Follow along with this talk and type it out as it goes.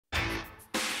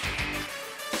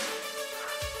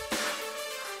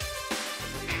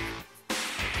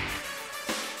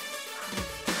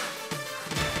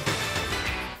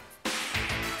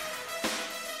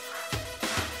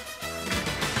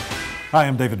Hi,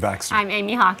 I'm David Baxter. I'm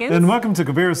Amy Hawkins. And welcome to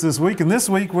Cabarrus This Week. And this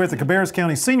week we're at the Cabarrus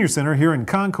County Senior Center here in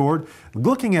Concord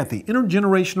looking at the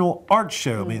Intergenerational Art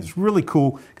Show. I mean, it's really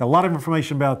cool. Got a lot of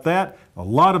information about that, a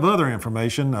lot of other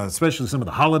information, especially some of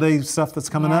the holiday stuff that's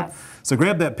coming up. So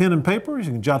grab that pen and paper. You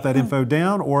can jot that info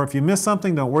down, or if you miss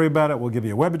something, don't worry about it. We'll give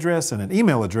you a web address and an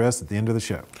email address at the end of the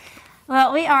show.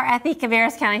 Well, we are at the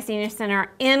Cabarrus County Senior Center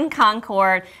in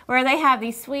Concord, where they have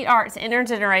the SweetARTs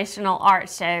Intergenerational Art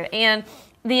Show. And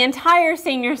the entire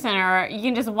Senior Center, you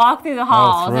can just walk through the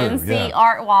halls and see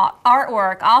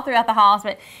artwork all throughout the halls.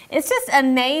 But it's just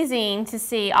amazing to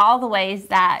see all the ways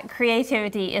that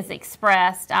creativity is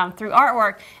expressed through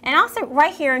artwork, and also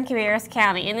right here in Cabarrus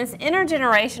County. And this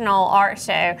intergenerational art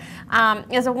show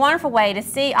is a wonderful way to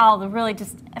see all the really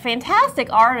just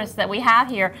fantastic artists that we have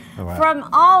here from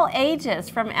all ages,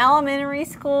 from elementary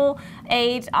school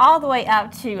age all the way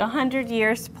up to 100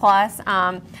 years plus,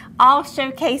 all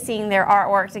showcasing their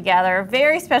artwork together.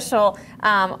 Very special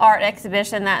art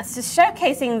exhibition that's just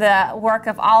showcasing the work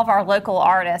of all of our local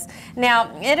artists. Now,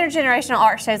 intergenerational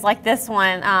art shows like this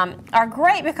one are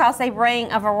great because they bring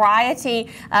a variety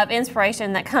of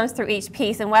inspiration that comes through each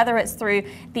piece, and whether it's through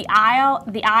the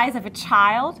eyes of a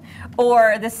child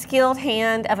or the skilled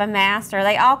hand of a master,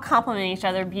 they all complement each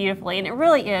other beautifully, and it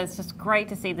really is just great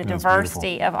to see the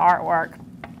diversity of artwork.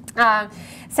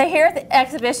 So here at the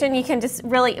exhibition, you can just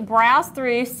really browse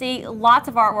through, see lots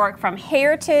of artwork from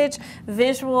heritage,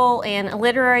 visual, and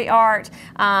literary art.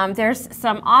 There's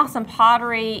some awesome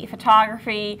pottery,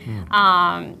 photography,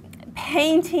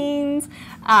 paintings.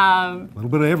 A little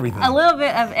bit of everything. A little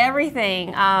bit of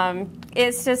everything.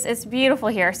 It's beautiful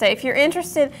here. So if you're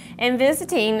interested in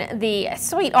visiting the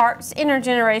SweetARTs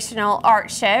Intergenerational Art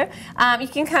Show, you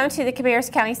can come to the Cabarrus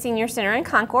County Senior Center in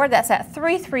Concord. That's at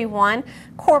 331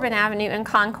 Corbin Avenue in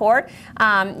Concord.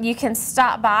 You can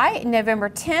stop by November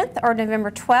 10th or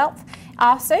November 12th.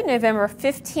 Also, November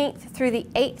 15th through the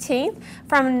 18th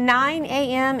from 9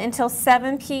 a.m. until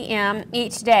 7 p.m.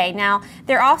 each day. Now,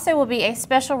 there also will be a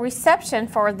special reception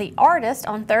for the artist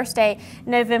on Thursday,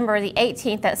 November the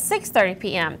 18th at 6:30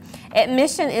 p.m.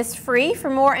 Admission is free.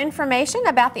 For more information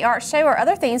about the art show or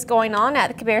other things going on at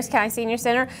the Cabarrus County Senior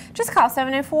Center, just call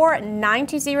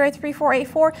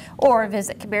 704-920-3484 or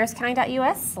visit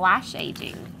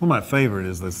cabarruscounty.us/aging. One of my favorite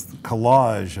is this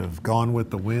collage of Gone with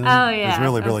the Wind. Oh, yeah. It's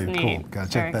really, really cool. Got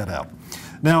to check that out.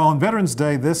 Now, on Veterans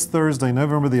Day, this Thursday,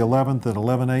 November the 11th at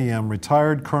 11 a.m.,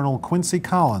 retired Colonel Quincy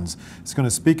Collins is going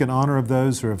to speak in honor of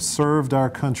those who have served our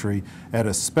country at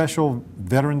a special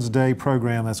Veterans Day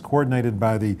program that's coordinated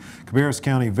by the Cabarrus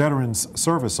County Veterans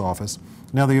Service Office.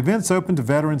 Now, the event's open to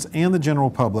veterans and the general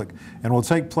public and will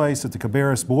take place at the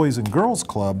Cabarrus Boys and Girls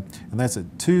Club, and that's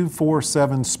at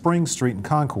 247 Spring Street in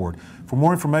Concord. For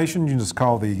more information, you can just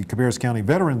call the Cabarrus County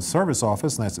Veterans Service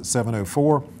Office, and that's at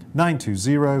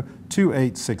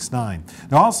 704-920-2869.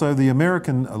 Now, also, the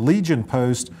American Legion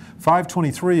Post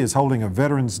 523 is holding a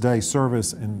Veterans Day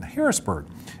service in Harrisburg,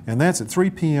 and that's at 3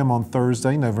 p.m. on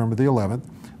Thursday, November the 11th.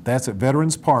 That's at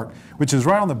Veterans Park, which is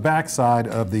right on the backside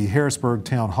of the Harrisburg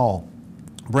Town Hall.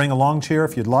 Bring a long chair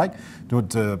if you'd like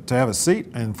to have a seat,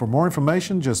 and for more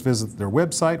information, just visit their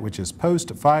website, which is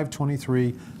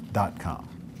post523.com.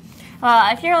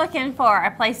 Well, if you're looking for a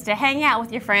place to hang out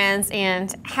with your friends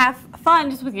and have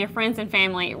fun just with your friends and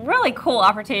family, really cool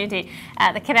opportunity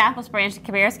at the Kannapolis branch of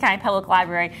Cabarrus County Public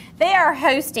Library. They are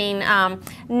hosting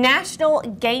National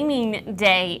Gaming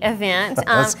Day event.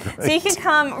 That's great. So you can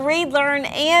come read, learn,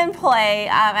 and play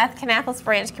at the Kannapolis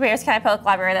branch of Cabarrus County Public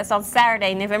Library. That's on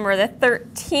Saturday, November the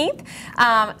 13th.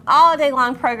 All day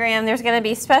long program. There's going to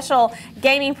be special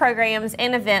gaming programs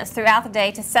and events throughout the day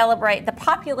to celebrate the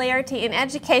popularity and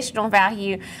educational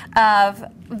value of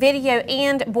video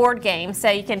and board games. So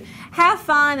you can have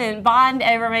fun and bond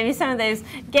over maybe some of those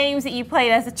games that you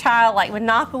played as a child, like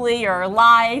Monopoly or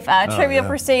Life, Trivial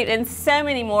Pursuit, and so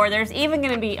many more. There's even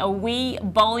going to be a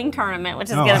Wii bowling tournament, which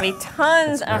is going to be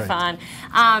tons of fun.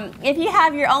 If you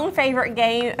have your own favorite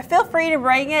game, feel free to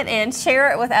bring it and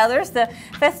share it with others. The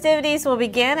festivities will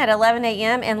begin at 11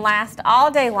 a.m. and last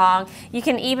all day long. You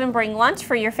can even bring lunch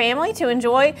for your family to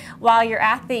enjoy while you're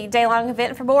at the day-long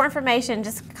event. For more information,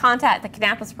 just contact the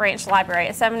Kannapolis Branch Library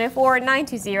at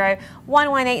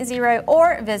 704-920-1180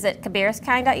 or visit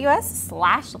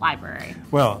cabarruscounty.us/library.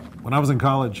 Well, when I was in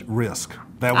college, Risk.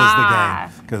 That was the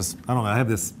game, because I don't know. I have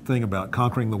this thing about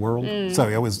conquering the world, so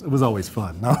it was always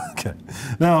fun. No, okay.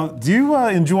 Now, do you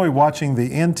enjoy watching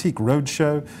the Antique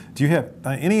Roadshow? Do you have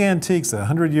any antiques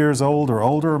 100 years old or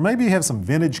older, or maybe you have some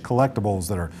vintage collectibles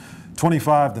that are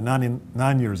 25 to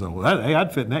 99 years old? Hey,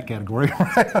 I'd fit in that category,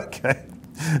 right? Okay.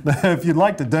 Now, if you'd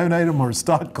like to donate them or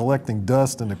stop collecting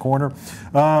dust in the corner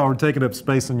or taking up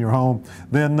space in your home,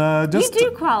 then just... You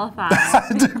do qualify.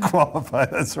 I do qualify,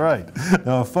 that's right.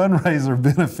 A fundraiser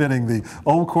benefiting the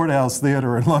Old Courthouse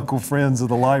Theater and local friends of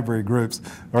the library groups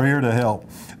are here to help.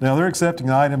 Now, they're accepting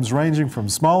items ranging from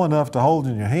small enough to hold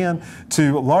in your hand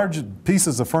to large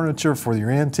pieces of furniture for your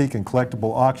antique and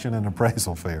collectible auction and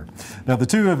appraisal fair. Now, the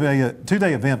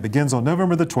two-day event begins on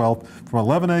November the 12th from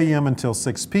 11 a.m. until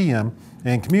 6 p.m.,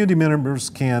 and community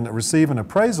members can receive an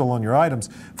appraisal on your items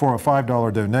for a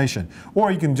 $5 donation.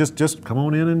 Or you can just come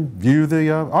on in and view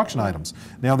the auction items.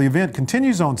 Now, the event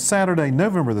continues on Saturday,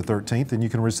 November the 13th, and you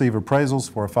can receive appraisals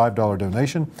for a $5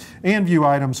 donation and view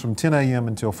items from 10 a.m.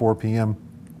 until 4 p.m.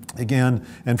 Again,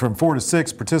 and from 4 to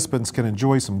 6, participants can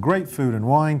enjoy some great food and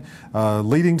wine,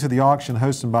 leading to the auction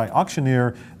hosted by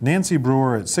auctioneer Nancy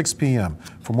Brewer at 6 p.m.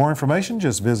 For more information,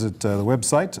 just visit the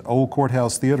website,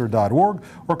 oldcourthousetheater.org,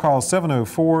 or call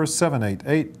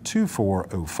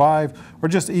 704-788-2405, or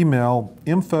just email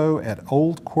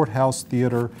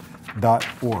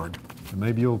info@oldcourthousetheater.org. And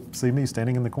maybe you'll see me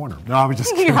standing in the corner. No, I was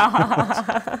just kidding.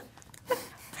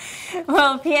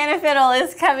 Well, Piano Fiddle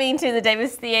is coming to the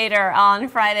Davis Theater on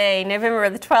Friday, November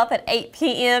the 12th at 8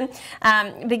 p.m.,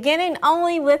 beginning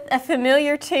only with a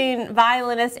familiar tune.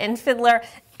 Violinist and fiddler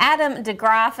Adam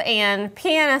DeGraff and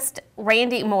pianist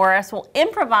Randy Morris will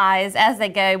improvise as they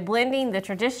go, blending the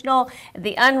traditional,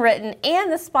 the unwritten,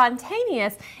 and the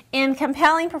spontaneous in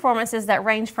compelling performances that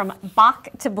range from Bach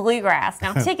to bluegrass.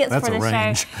 Now, tickets for the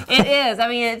show, it is. I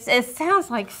mean, it sounds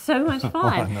like so much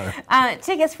fun.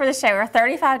 Tickets for the show are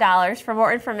 $35. For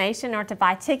more information or to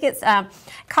buy tickets,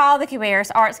 call the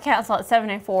Cabarrus Arts Council at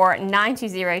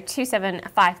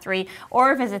 704-920-2753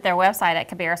 or visit their website at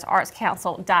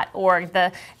cabarrusartscouncil.org.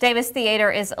 The Davis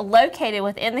Theater is located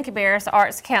within the Cabarrus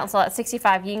Arts Council at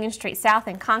 65 Union Street South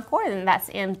in Concord, and that's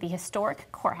in the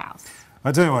historic courthouse.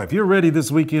 I tell you what, if you're ready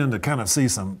this weekend to kind of see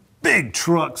some big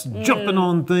trucks jumping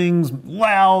on things,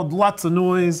 loud, lots of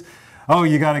noise, oh,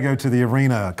 you got to go to the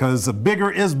arena, because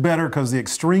bigger is better, because the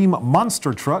Extreme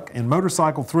Monster Truck and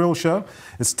Motorcycle Thrill Show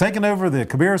is taking over the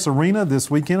Cabarrus Arena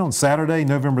this weekend on Saturday,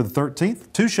 November the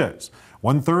 13th. Two shows,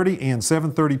 1:30 and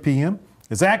 7:30 p.m.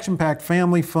 It's an action-packed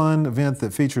family fun event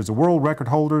that features the world record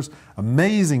holders,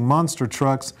 amazing monster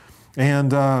trucks,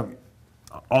 and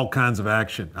all kinds of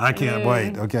action. I can't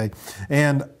wait, okay?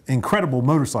 And incredible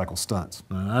motorcycle stunts.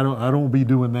 I don't be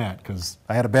doing that because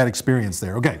I had a bad experience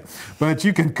there, okay? But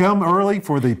you can come early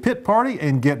for the pit party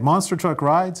and get monster truck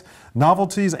rides,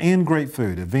 novelties, and great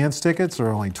food. Advance tickets are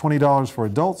only $20 for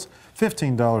adults,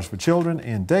 $15 for children,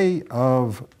 and day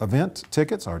of event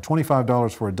tickets are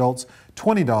 $25 for adults,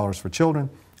 $20 for children.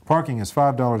 Parking is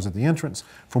 $5 at the entrance.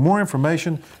 For more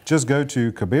information, just go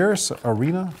to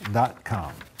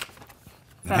cabarrusarena.com.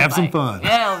 Have some fun.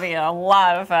 It'll be a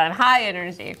lot of fun, high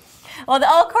energy. Well,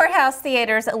 the Old Courthouse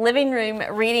Theater's Living Room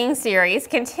Reading Series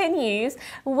continues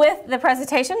with the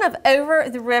presentation of Over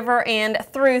the River and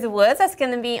Through the Woods. That's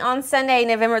going to be on Sunday,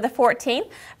 November the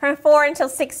 14th from 4 until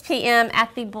 6 p.m.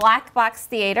 at the Black Box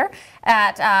Theater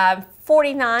at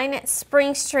 49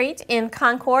 Spring Street in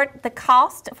Concord. The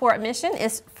cost for admission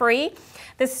is free.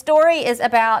 The story is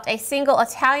about a single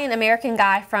Italian-American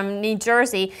guy from New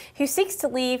Jersey who seeks to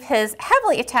leave his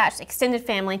heavily attached extended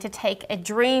family to take a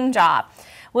dream job.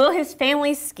 Will his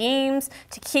family's schemes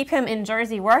to keep him in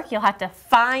Jersey work? You'll have to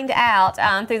find out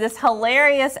through this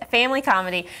hilarious family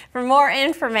comedy. For more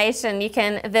information, you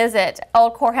can visit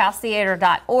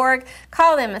oldcourthousetheater.org,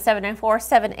 call them at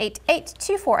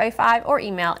 704-788-2405, or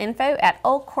email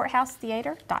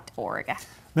info@oldcourthousetheater.org.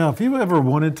 Now, if you ever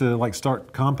wanted to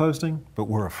start composting, but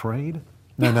were afraid,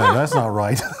 no, that's not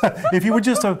right. If you were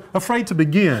just afraid to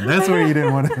begin, that's where you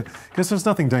didn't want to, because there's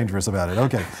nothing dangerous about it.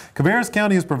 Okay, Cabarrus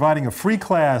County is providing a free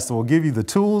class that will give you the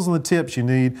tools and the tips you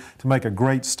need to make a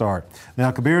great start.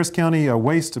 Now, Cabarrus County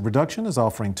Waste Reduction is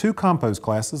offering 2 compost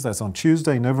classes. That's on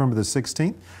Tuesday, November the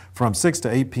 16th from 6 to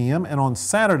 8 p.m. and on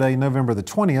Saturday, November the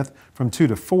 20th from 2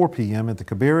 to 4 p.m. at the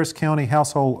Cabarrus County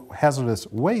Household Hazardous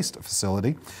Waste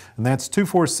Facility. And that's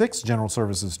 246 General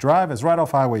Services Drive. It's right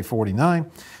off Highway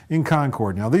 49 in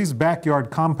Concord. Now, these backyard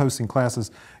composting classes,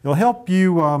 it'll help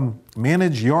you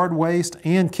manage yard waste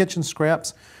and kitchen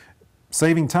scraps,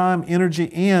 saving time,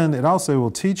 energy, and it also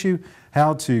will teach you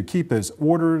how to keep those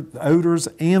odors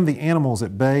and the animals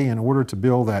at bay in order to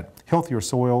build that healthier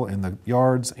soil in the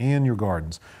yards and your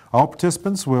gardens. All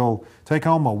participants will take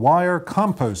home a wire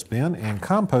compost bin and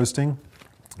composting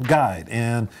guide,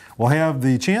 and we'll have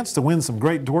the chance to win some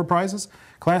great door prizes.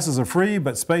 Classes are free,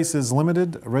 but space is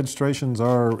limited. Registrations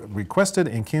are requested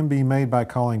and can be made by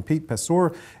calling Pete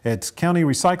Pastor at County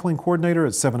Recycling Coordinator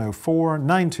at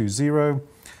 704-920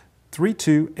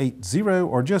 3280,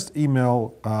 or just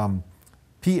email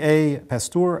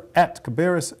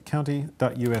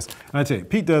pastor@cabarruscounty.us. And I tell you,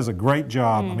 Pete does a great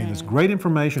job. I mean, there's great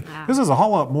information. Yeah. This is a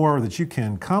whole lot more that you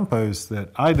can compost that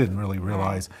I didn't really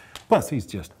realize. Plus, he's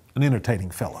just an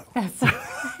entertaining fellow. That's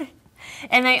right.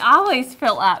 And they always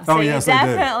fill up, so yes, you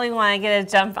definitely want to get a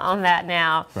jump on that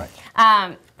now. Right.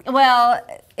 Well,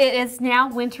 it is now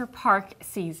winter park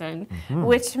season,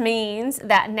 which means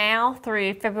that now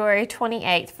through February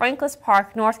 28th, Franklin's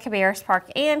Park, North Cabarrus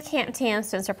Park, and Camp Tam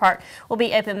Spencer Park will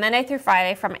be open Monday through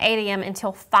Friday from 8 a.m.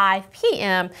 until 5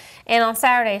 p.m. and on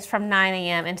Saturdays from 9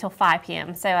 a.m. until 5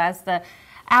 p.m. So as the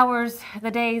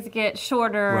days get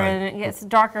shorter and it gets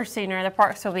darker sooner, the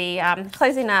parks will be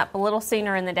closing up a little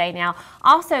sooner in the day now.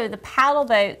 Also, the paddle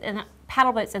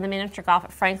boats in the miniature golf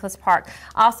at Franklin's Park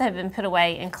also have been put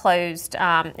away and closed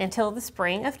until the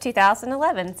spring of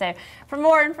 2011. So for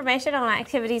more information on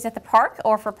activities at the park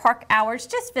or for park hours,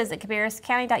 just visit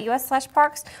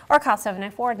cabarruscounty.us/parks or call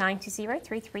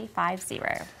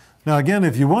 704-920-3350. Now, again,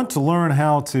 if you want to learn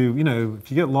how to, if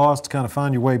you get lost, kind of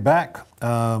find your way back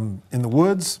in the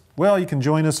woods, well, you can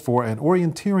join us for an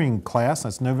orienteering class.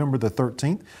 That's November the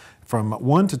 13th from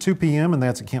 1 to 2 p.m., and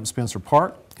that's at Camp Spencer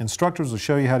Park. Instructors will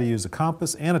show you how to use a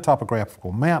compass and a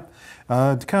topographical map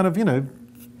to kind of,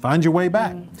 find your way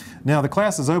back. Now, the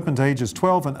class is open to ages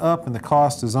 12 and up, and the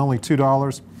cost is only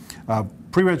 $2.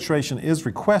 Pre-registration is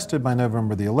requested by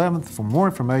November the 11th. For more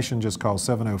information, just call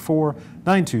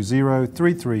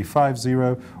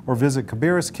 704-920-3350 or visit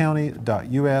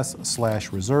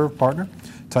cabarruscounty.us/reserve partner.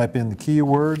 Type in the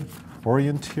keyword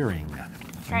orienteering.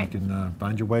 Right. You can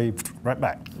find your way right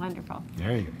back. Wonderful.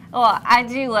 There you go. Well, I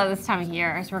do love this time of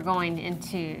year as we're going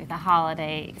into the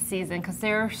holiday season because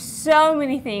there are so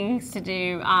many things to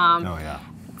do. Oh, yeah.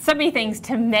 So many things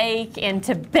to make and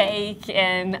to bake,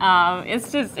 and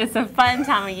it's a fun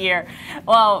time of year.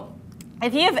 Well,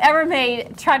 if you have ever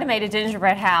tried to make a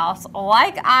gingerbread house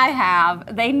like I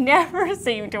have, they never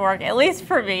seem to work, at least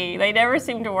for me, they never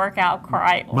seem to work out quite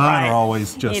right. Mine are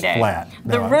always just flat.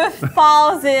 The roof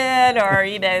falls in, or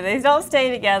they don't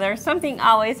stay together. Something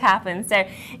always happens. So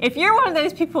if you're one of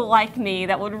those people like me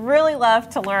that would really love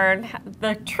to learn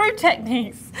the true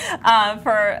techniques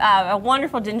for a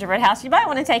wonderful gingerbread house, you might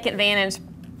want to take advantage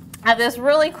of this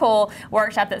really cool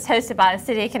workshop that's hosted by the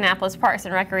City of Kannapolis Parks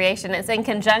and Recreation. It's in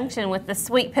conjunction with the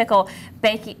Sweet Pickle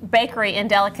Bakery and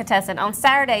Delicatessen on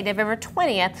Saturday, November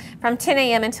 20th from 10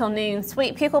 a.m. until noon.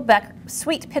 Sweet Pickle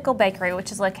Bakery,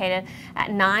 which is located at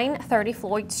 930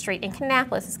 Floyd Street in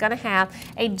Kannapolis, is going to have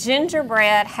a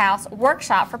gingerbread house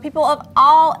workshop for people of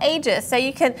all ages. So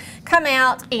you can come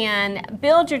out and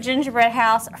build your gingerbread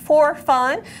house for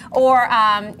fun, or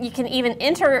you can even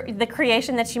enter the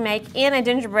creation that you make in a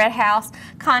gingerbread house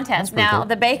contest. Now, cool.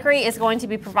 The bakery is going to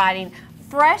be providing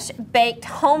fresh baked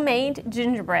homemade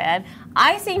gingerbread,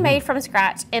 icing made from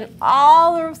scratch, and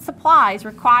all the supplies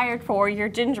required for your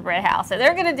gingerbread house. So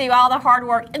they're going to do all the hard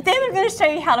work, and then they're going to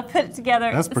show you how to put it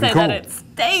together so that it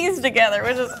stays together,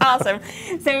 which is awesome.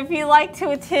 So if you'd like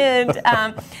to attend,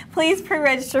 please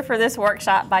pre-register for this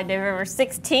workshop by November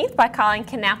 16th by calling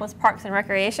Kannapolis Parks and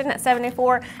Recreation at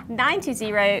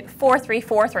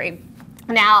 704-920-4343.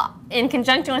 Now, in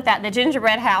conjunction with that, the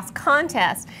Gingerbread House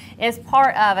Contest is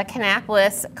part of a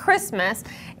Kannapolis Christmas,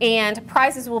 and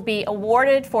prizes will be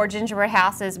awarded for gingerbread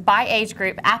houses by age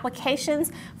group.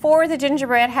 Applications for the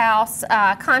Gingerbread House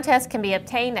Contest can be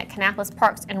obtained at Kannapolis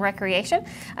Parks and Recreation.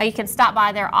 You can stop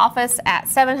by their office at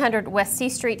 700 West C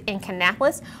Street in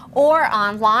Kannapolis or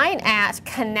online at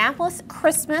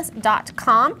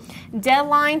kannapolischristmas.com.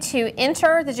 Deadline to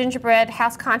enter the Gingerbread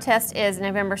House Contest is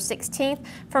November 16th.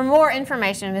 For more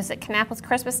information, visit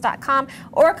kannapolischristmas.com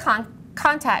or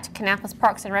contact Kannapolis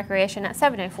Parks and Recreation at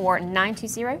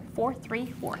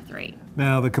 704-920-4343.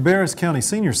 Now, the Cabarrus County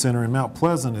Senior Center in Mount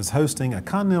Pleasant is hosting a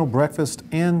continental breakfast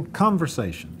and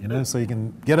conversation, so you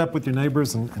can get up with your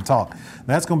neighbors and talk.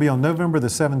 That's going to be on November the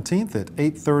 17th at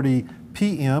 8:30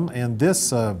 p.m. And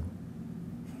this, now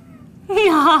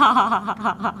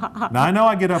I know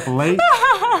I get up late,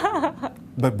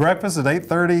 but breakfast at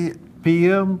 8:30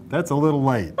 p.m., that's a little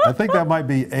late. I think that might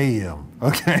be a.m.,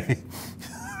 okay?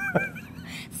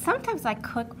 Sometimes I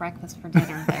cook breakfast for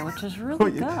dinner there, which is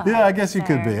really good. Yeah, I guess you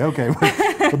could be. Okay.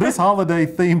 Well, this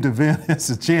holiday-themed event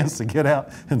is a chance to get out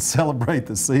and celebrate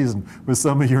the season with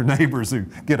some of your neighbors who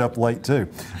get up late, too.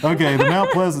 Okay, the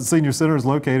Mount Pleasant Senior Center is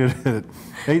located at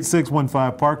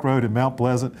 8615 Park Road in Mount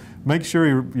Pleasant. Make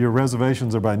sure your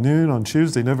reservations are by noon on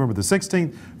Tuesday, November the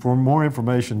 16th. For more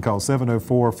information, call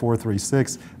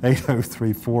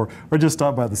 704-436-8034 or just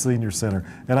stop by the Senior Center.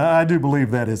 And I do believe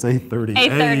that is 8:30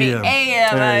 8:30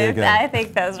 a.m. There you go. I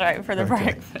think that's right for the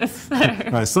breakfast.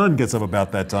 My son gets up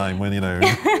about that time when, you know.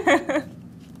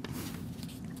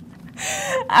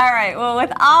 All right, well,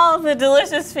 with all the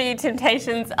delicious food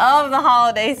temptations of the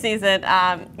holiday season,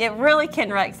 it really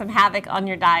can wreak some havoc on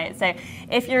your diet. So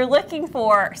if you're looking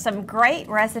for some great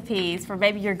recipes for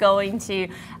maybe you're going to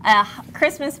a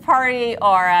Christmas party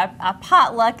or a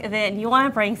potluck event, and you want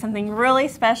to bring something really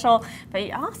special, but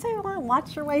you also want to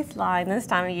watch your waistline this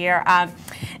time of year,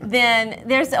 then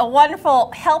there's a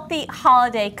wonderful healthy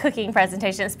holiday cooking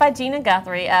presentation. It's by Gina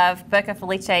Guthrie of Boca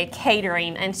Felice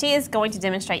Catering, and she is going to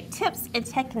demonstrate tips and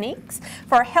techniques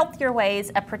for healthier ways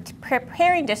of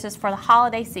preparing dishes for the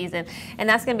holiday season, and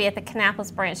that's going to be at the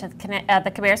Kannapolis branch of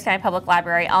the Cabarrus County Public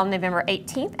Library on November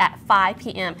 18th at 5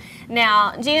 p.m.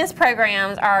 Now, Gina's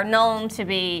programs are known to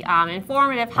be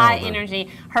informative, high energy.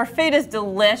 Her food is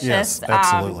delicious. Yes,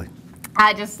 absolutely.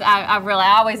 I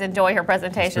always enjoy her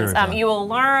presentations. You will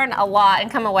learn a lot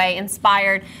and come away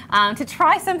inspired to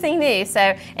try something new. So,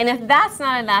 and if that's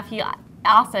not enough, you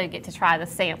also get to try the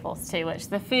samples too, which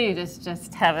the food is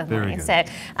just heavenly. So,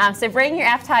 so bring your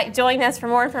appetite. Join us. For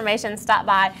more information, stop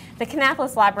by the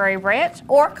Kannapolis Library branch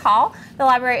or call the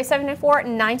library at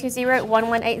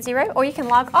 704-920-1180, or you can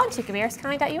log on to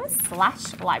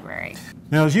cabarruscounty.us/library.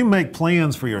 Now, as you make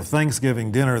plans for your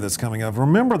Thanksgiving dinner that's coming up,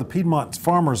 remember the Piedmont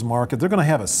Farmers Market. They're going to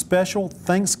have a special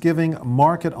Thanksgiving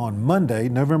market on Monday,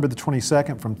 November the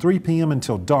 22nd from 3 p.m.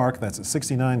 until dark. That's at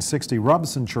 6960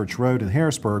 Robinson Church Road in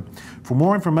Harrisburg. For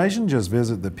more information, just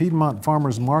visit the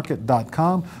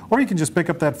PiedmontFarmersMarket.com, or you can just pick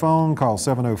up that phone, call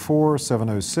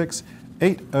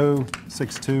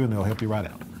 704-706-8062, and they'll help you right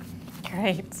out.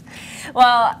 Great.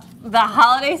 Well, the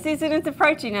holiday season is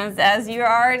approaching us, as you're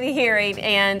already hearing,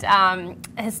 and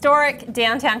historic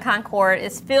downtown Concord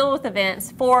is filled with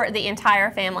events for the entire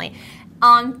family.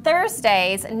 On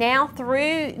Thursdays, now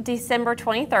through December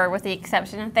 23rd, with the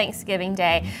exception of Thanksgiving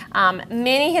Day,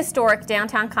 many historic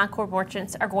downtown Concord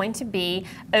merchants are going to be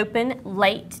open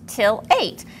late till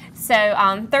 8. So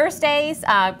on Thursdays,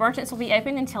 merchants will be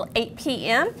open until 8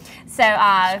 p.m. So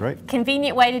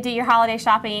convenient way to do your holiday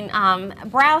shopping.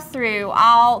 Browse through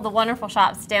all the wonderful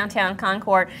shops downtown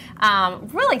Concord.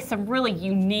 Really some really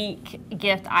unique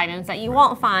gift items that you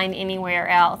won't find anywhere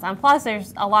else. Plus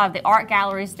there's a lot of the art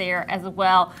galleries there as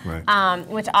well,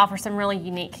 which offer some really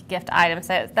unique gift items.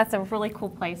 So that's a really cool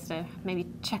place to maybe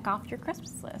check off your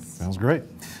Christmas list. Sounds great.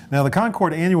 Now the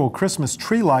Concord annual Christmas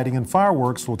tree lighting and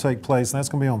fireworks will take place, and that's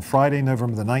going to be on Friday,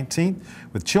 November the 19th,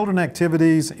 with children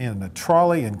activities and a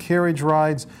trolley and carriage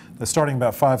rides. That's starting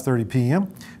about 5:30 p.m.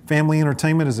 Family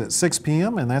entertainment is at 6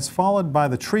 p.m. and that's followed by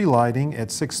the tree lighting at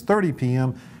 6:30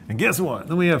 p.m. And guess what?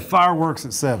 Then we have fireworks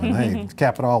at 7. Hey, to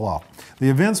cap it all off. The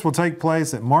events will take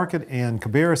place at Market and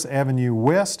Cabarrus Avenue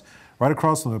West, right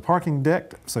across from the parking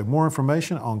deck. So more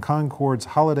information on Concord's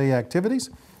holiday activities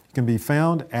can be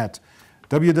found at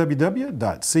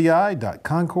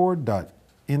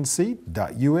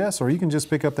www.ci.concord.nc.us, or you can just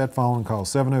pick up that phone and call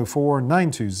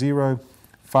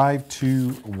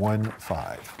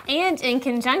 704-920-5215. And in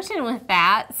conjunction with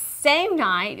that, same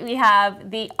night, we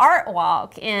have the Art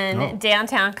Walk in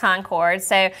downtown Concord.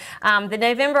 So the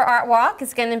November Art Walk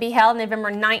is going to be held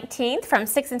November 19th from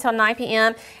 6 until 9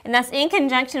 p.m. And that's in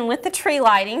conjunction with the tree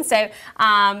lighting. So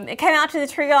come out to the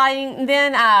tree lighting,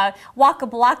 then walk a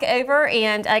block over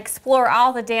and explore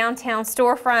all the downtown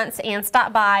storefronts and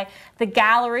stop by the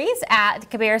galleries at the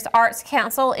Cabarrus Arts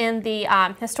Council in the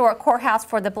historic courthouse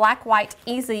for the Black, White,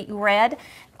 Easy Red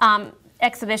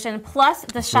exhibition, plus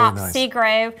the shop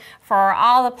Seagrove for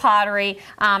all the pottery.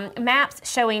 Maps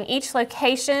showing each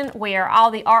location where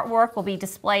all the artwork will be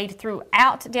displayed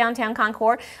throughout downtown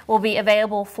Concord will be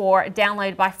available for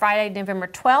download by Friday, November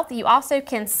 12th. You also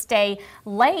can stay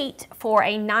late for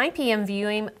a 9 p.m.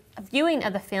 viewing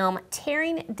of the film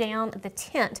Tearing Down the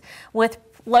Tent with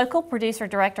local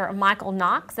producer-director Michael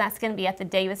Knox. That's going to be at the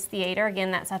Davis Theater.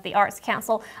 Again, that's at the Arts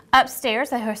Council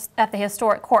upstairs at the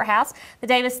historic courthouse. The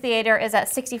Davis Theater is at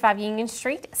 65 Union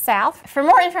Street South. For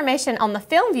more information on the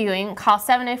film viewing, call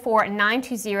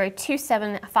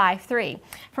 704-920-2753.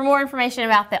 For more information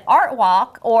about the Art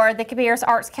Walk or the Cabarrus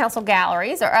Arts Council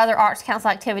galleries or other Arts Council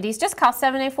activities, just call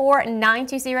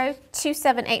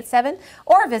 704-920-2787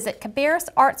 or visit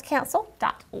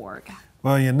cabarrusartscouncil.org.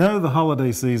 Well, you know the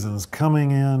holiday season is coming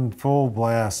in full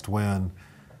blast when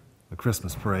the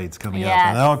Christmas parade's coming up.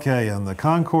 And and the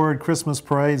Concord Christmas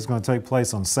Parade is going to take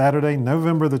place on Saturday,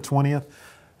 November the 20th,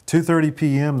 2:30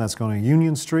 p.m. That's going to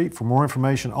Union Street. For more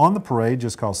information on the parade,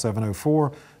 just call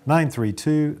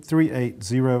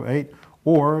 704-932-3808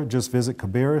 or just visit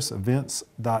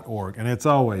cabarrusevents.org. And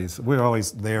we're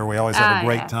always there. We always have a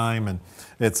great time, and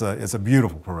it's a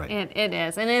beautiful parade. It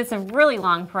is, and it's a really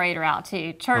long parade route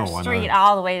too. Church Street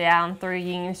all the way down through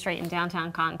Union Street in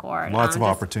downtown Concord. Lots of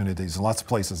opportunities and lots of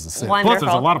places to sit. Wonderful. Plus,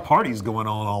 there's a lot of parties going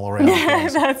on all around the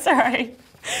place. That's right.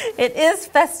 It is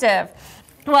festive.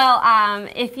 Well,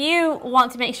 if you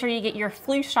want to make sure you get your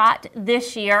flu shot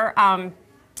this year,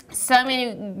 so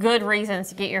many good reasons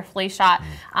to get your flu shot.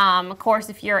 Of course,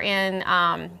 if you're in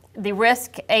the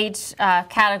risk age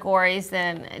categories,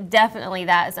 then definitely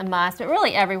that is a must. But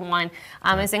really everyone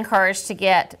is encouraged to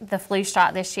get the flu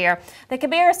shot this year. The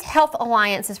Cabarrus Health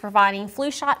Alliance is providing flu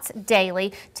shots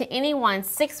daily to anyone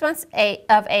 6 months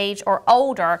of age or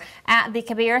older at the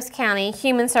Cabarrus County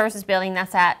Human Services Building.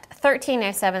 That's at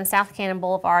 1307 South Cannon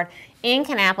Boulevard in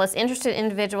Kannapolis. Interested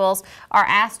individuals are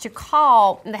asked to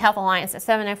call the Health Alliance at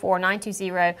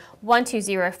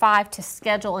 704-920-1205 to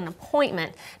schedule an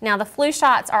appointment. Now, the flu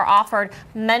shots are offered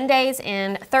Mondays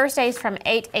and Thursdays from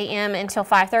 8 a.m. until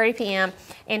 5:30 p.m.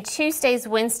 and Tuesdays,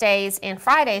 Wednesdays, and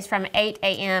Fridays from 8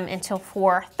 a.m. until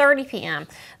 4:30 p.m.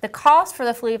 The cost for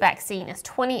the flu vaccine is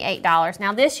 $28.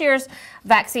 Now, this year's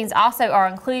vaccines also are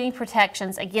including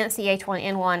protections against the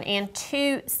H1N1 and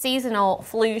 2 seasonal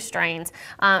flu strains,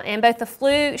 and both the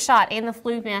flu shot and the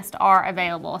flu mist are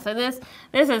available. So this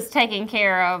is taking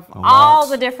care of all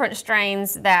the different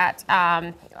strains that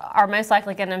are most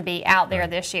likely going to be out there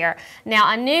this year.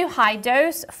 Now, a new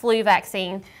high-dose flu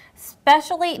vaccine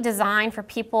specially designed for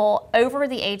people over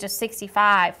the age of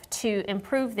 65 to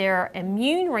improve their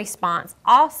immune response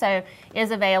also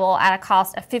is available at a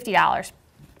cost of $50.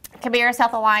 Cabarrus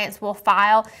Health Alliance will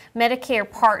file Medicare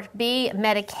Part B,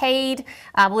 Medicaid,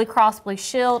 Blue Cross Blue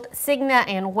Shield, Cigna,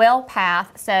 and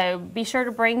WellPath. So be sure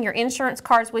to bring your insurance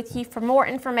cards with you. For more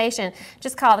information,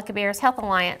 just call the Cabarrus Health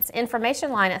Alliance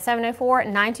information line at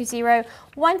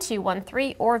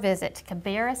 704-920-1213 or visit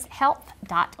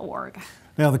cabarrushealth.org.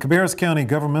 Now, the Cabarrus County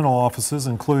governmental offices,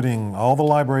 including all the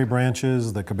library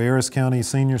branches, the Cabarrus County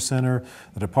Senior Center,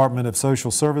 the Department of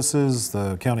Social Services,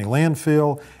 the county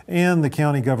landfill, and the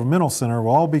county governmental center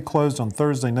will all be closed on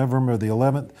Thursday, November the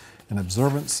 11th in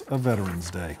observance of Veterans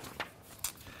Day.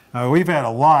 We've had a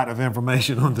lot of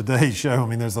information on today's show. I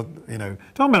mean, there's talking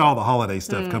about all the holiday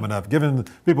stuff coming up, giving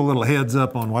people a little heads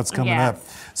up on what's coming up.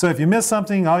 So if you missed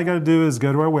something, all you got to do is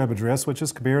go to our web address, which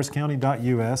is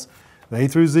cabarruscounty.us. The A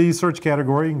through Z search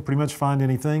category, you can pretty much find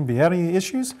anything. If you have any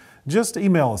issues, just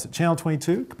email us at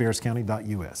channel22,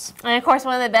 cabarruscounty.us. And of course,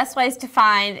 one of the best ways to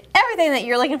find everything that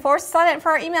you're looking for is to sign up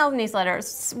for our email newsletter.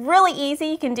 It's really easy.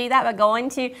 You can do that by going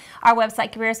to our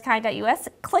website, cabarruscounty.us,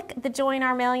 click the Join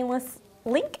Our Mailing List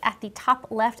link at the top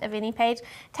left of any page,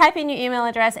 type in your email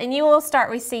address, and you will start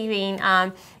receiving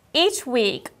each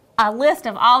week a list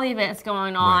of all the events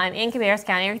going on in Cabarrus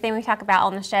County, everything we talk about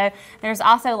on the show. There's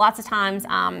also lots of times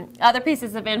other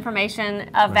pieces of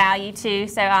information of value too.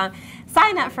 So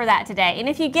sign up for that today. And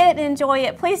if you get it and enjoy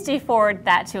it, please do forward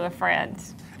that to a friend.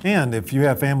 And if you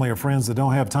have family or friends that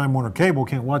don't have Time Warner Cable,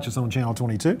 can't watch us on Channel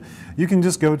 22, you can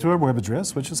just go to our web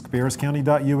address, which is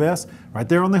cabarruscounty.us. Right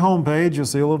there on the home page, you'll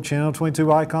see a little Channel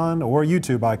 22 icon or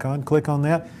YouTube icon. Click on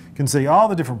that. You can see all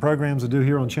the different programs we do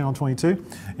here on Channel 22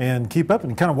 and keep up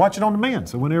and kind of watch it on demand,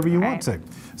 so whenever you want to.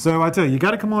 So I tell you,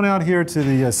 got to come on out here to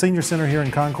the Senior Center here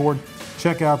in Concord.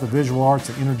 Check out the Visual Arts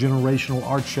and Intergenerational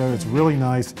Art Show. It's really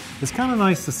nice. It's kind of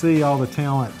nice to see all the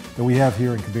talent that we have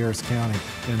here in Cabarrus County.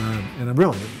 And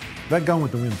really, that Gone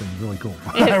with the Wind thing is really cool.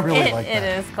 I really like that.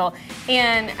 It is cool.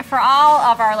 And for all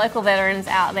of our local veterans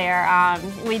out there,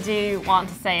 we do want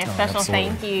to say a special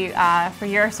thank you for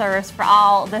your service, for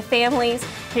all the families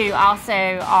who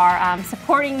also are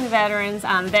supporting the veterans,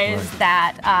 those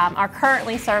that are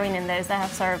currently serving and those that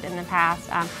have served in the past.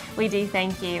 We do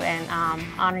thank you and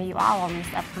honor you all on this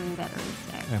upcoming Veterans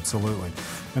Day. Absolutely.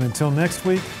 And until next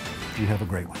week, you have a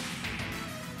great one.